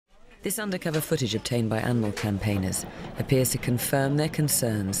This undercover footage obtained by animal campaigners appears to confirm their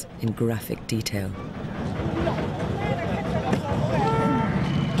concerns in graphic detail.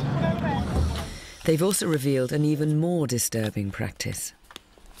 They've also revealed an even more disturbing practice.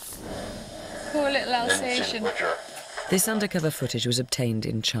 Poor little Alsatian. This undercover footage was obtained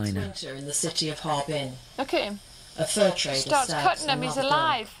in China. Winter in the city of Harbin. Look at him. A fur trader Starts cutting him, he's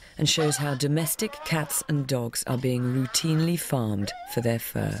alive. And shows how domestic cats and dogs are being routinely farmed for their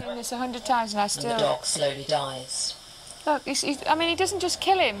fur. I've seen this 100 times and I still... And the dog slowly dies. Look, I mean, he doesn't just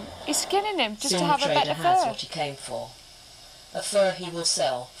kill him, he's skinning him just to have a better fur. Has what he came for. A fur he will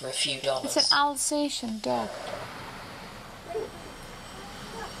sell for a few dollars. It's an Alsatian dog.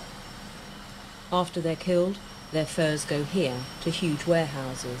 After they're killed, their furs go here to huge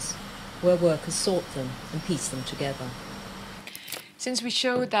warehouses, where workers sort them and piece them together. Since we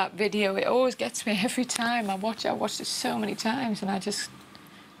showed that video, it always gets me every time I watch it. I watched it so many times and I just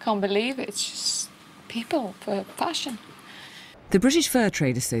can't believe it. It's just people for fashion. The British Fur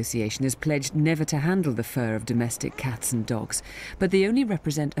Trade Association has pledged never to handle the fur of domestic cats and dogs, but they only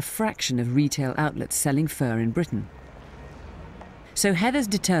represent a fraction of retail outlets selling fur in Britain. So Heather's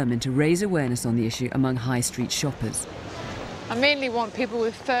determined to raise awareness on the issue among high street shoppers. I mainly want people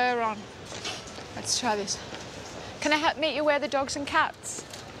with fur on. Let's try this. Can I help meet you where the dogs and cats?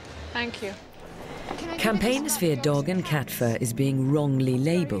 Thank you. Campaigners fear dog and cat fur is being wrongly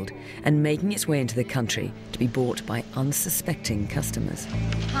labelled and making its way into the country to be bought by unsuspecting customers.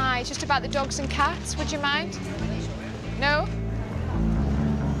 Hi, it's just about the dogs and cats. Would you mind? No?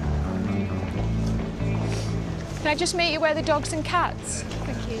 Can I just meet you where the dogs and cats?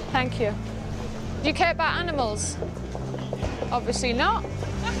 Thank you. Thank you. Do you care about animals? Obviously not.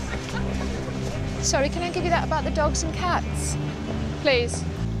 Sorry, can I give you that about the dogs and cats? Please.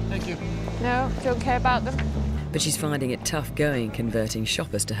 Thank you. No, don't care about them. But she's finding it tough going converting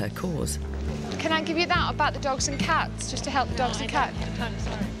shoppers to her cause. Can I give you that about the dogs and cats, just to help the dogs and cats?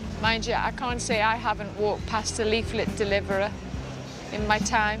 Mind you, I can't say I haven't walked past a leaflet deliverer in my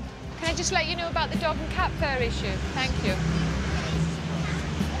time. Can I just let you know about the dog and cat fur issue? Thank you.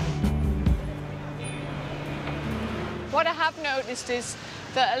 What I have noticed is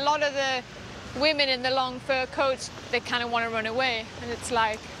that a lot of the women in the long fur coats, they kind of want to run away. And it's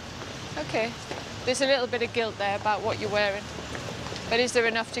like, OK, there's a little bit of guilt there about what you're wearing. But is there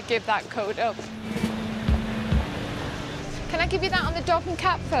enough to give that coat up? Can I give you that on the dog and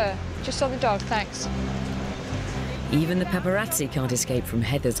cat fur? Just on the dog, thanks. Even the paparazzi can't escape from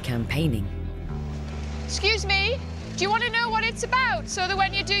Heather's campaigning. Excuse me, do you want to know what it's about so that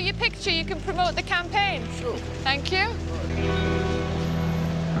when you do your picture you can promote the campaign? Sure. Thank you.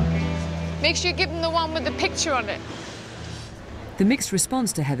 Make sure you give them the one with the picture on it. The mixed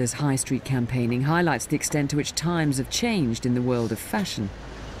response to Heather's high street campaigning highlights the extent to which times have changed in the world of fashion.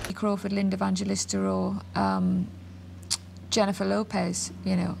 Crawford, Linda Evangelista or Jennifer Lopez,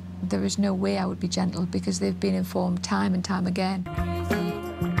 you know, there is no way I would be gentle because they've been informed time and time again.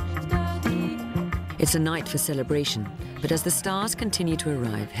 It's a night for celebration, but as the stars continue to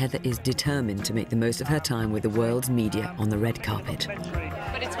arrive, Heather is determined to make the most of her time with the world's media on the red carpet.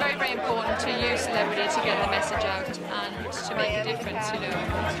 But it's very, very important to use celebrity to get the message out and to make a difference, you know.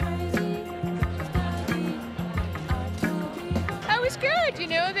 That was good, you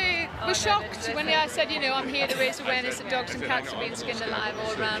know, they were shocked when I said, you know, I'm here to raise awareness that dogs and cats are being skinned alive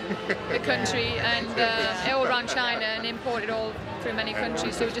all around the country and all around China and imported all through many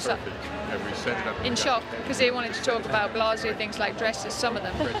countries. They were just in shock because they wanted to talk about blasé things like dresses, some of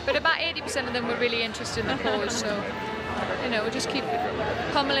them. But about 80% of them were really interested in the cause, so, you know, we'll just keep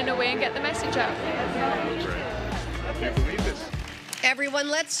pummeling away and get the message out. Can you believe this? Everyone,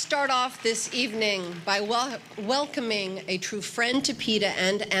 let's start off this evening by welcoming a true friend to PETA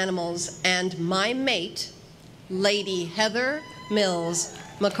and animals and my mate, Lady Heather Mills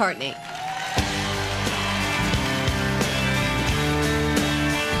McCartney.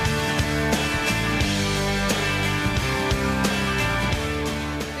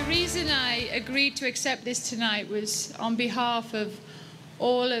 The reason I agreed to accept this tonight was on behalf of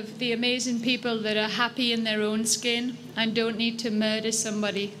all of the amazing people that are happy in their own skin and don't need to murder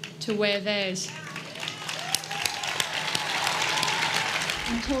somebody to wear theirs.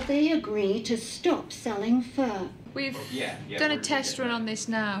 Until they agree to stop selling fur. We've done a test run on this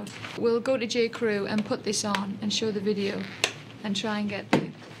now. We'll go to J. Crew and put this on and show the video and try and get the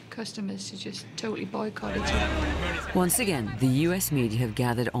customers to just totally boycott it. Once again, the US media have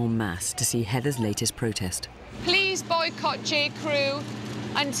gathered en masse to see Heather's latest protest. Please boycott J. Crew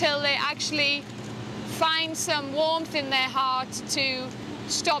until they actually find some warmth in their heart to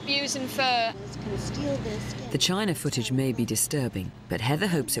stop using fur. Can steal their skin. The China footage may be disturbing, but Heather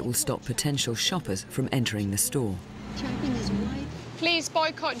hopes it will stop potential shoppers from entering the store. Trapping his wife Please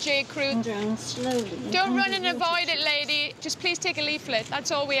boycott J. Crew. and drown slowly. in Don't run and underwater avoid it, lady. Just please take a leaflet.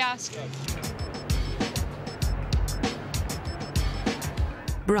 That's all we ask.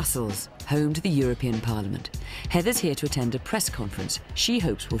 Brussels, home to the European Parliament. Heather's here to attend a press conference she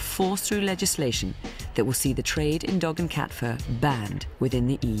hopes will force through legislation that will see the trade in dog and cat fur banned within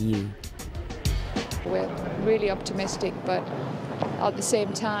the EU. We're really optimistic, but at the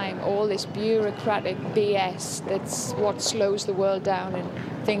same time, all this bureaucratic BS, that's what slows the world down,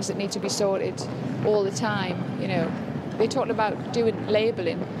 and things that need to be sorted all the time. You know, they talked about doing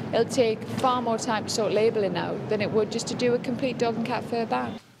labelling. It'll take far more time to sort labelling out than it would just to do a complete dog and cat fur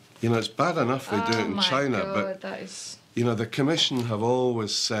ban. You know, it's bad enough they do it in China, but that is... you know, the Commission have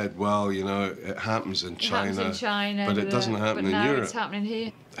always said, well, you know, it happens in China, but it doesn't happen in Europe. It's happening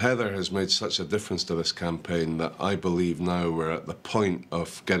here. Heather has made such a difference to this campaign that I believe now we're at the point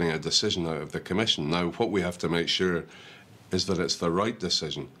of getting a decision out of the Commission. Now, what we have to make sure is that it's the right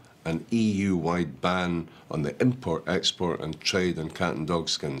decision. An EU-wide ban on the import, export and trade in cat and dog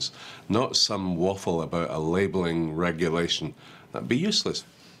skins. Not some waffle about a labelling regulation. That'd be useless.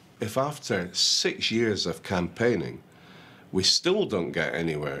 If after 6 years of campaigning, we still don't get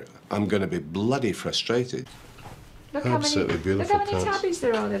anywhere, I'm going to be bloody frustrated. Look Absolutely beautiful Look how many cats. tabbies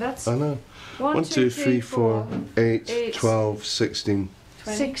there are there. That's I know. 1, 2, 3, 4, 8, 12, 16.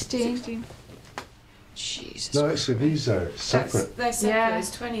 16. Jesus. No, actually, these are separate. They're separate. Yeah,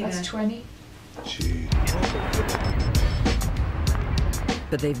 There's 20 that's there. 20. Gee.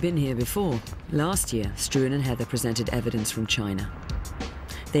 But they've been here before. Last year, Struan and Heather presented evidence from China.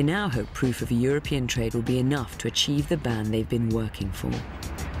 They now hope proof of a European trade will be enough to achieve the ban they've been working for.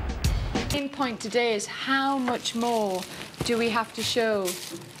 The main point today is how much more do we have to show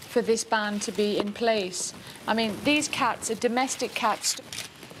for this ban to be in place? I mean, these cats are domestic cats.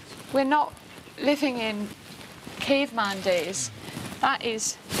 We're not living in caveman days. That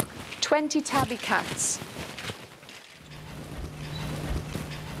is 20 tabby cats.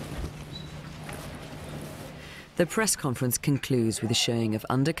 The press conference concludes with a showing of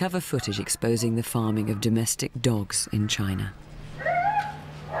undercover footage exposing the farming of domestic dogs in China.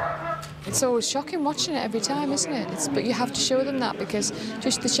 It's always shocking watching it every time, isn't it? But you have to show them that, because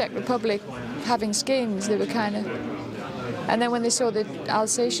just the Czech Republic having skins, they were kind of... And then when they saw the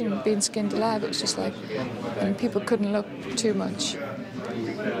Alsatian being skinned alive, it was just like... And people couldn't look too much.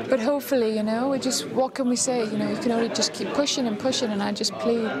 But hopefully, you know, what can we say? You know, you can only just keep pushing and pushing, and I just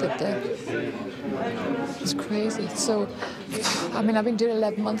plead that it's crazy. So, I mean, I've been doing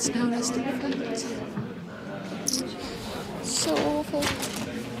 11 months now, and I still feel it. So awful.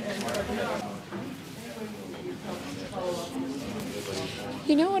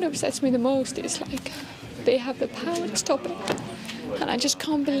 You know what upsets me the most is, like, they have the power to stop it. And I just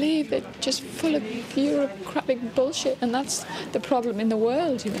can't believe they're just full of bureaucratic bullshit, and that's the problem in the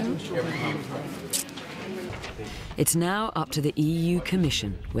world, you know. It's now up to the EU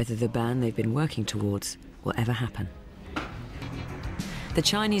Commission whether the ban they've been working towards will ever happen. The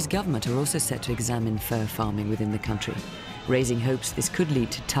Chinese government are also set to examine fur farming within the country, raising hopes this could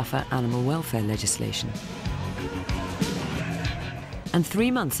lead to tougher animal welfare legislation. And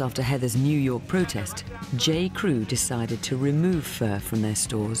 3 months after Heather's New York protest, J. Crew decided to remove fur from their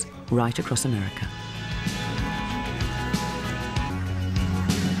stores right across America.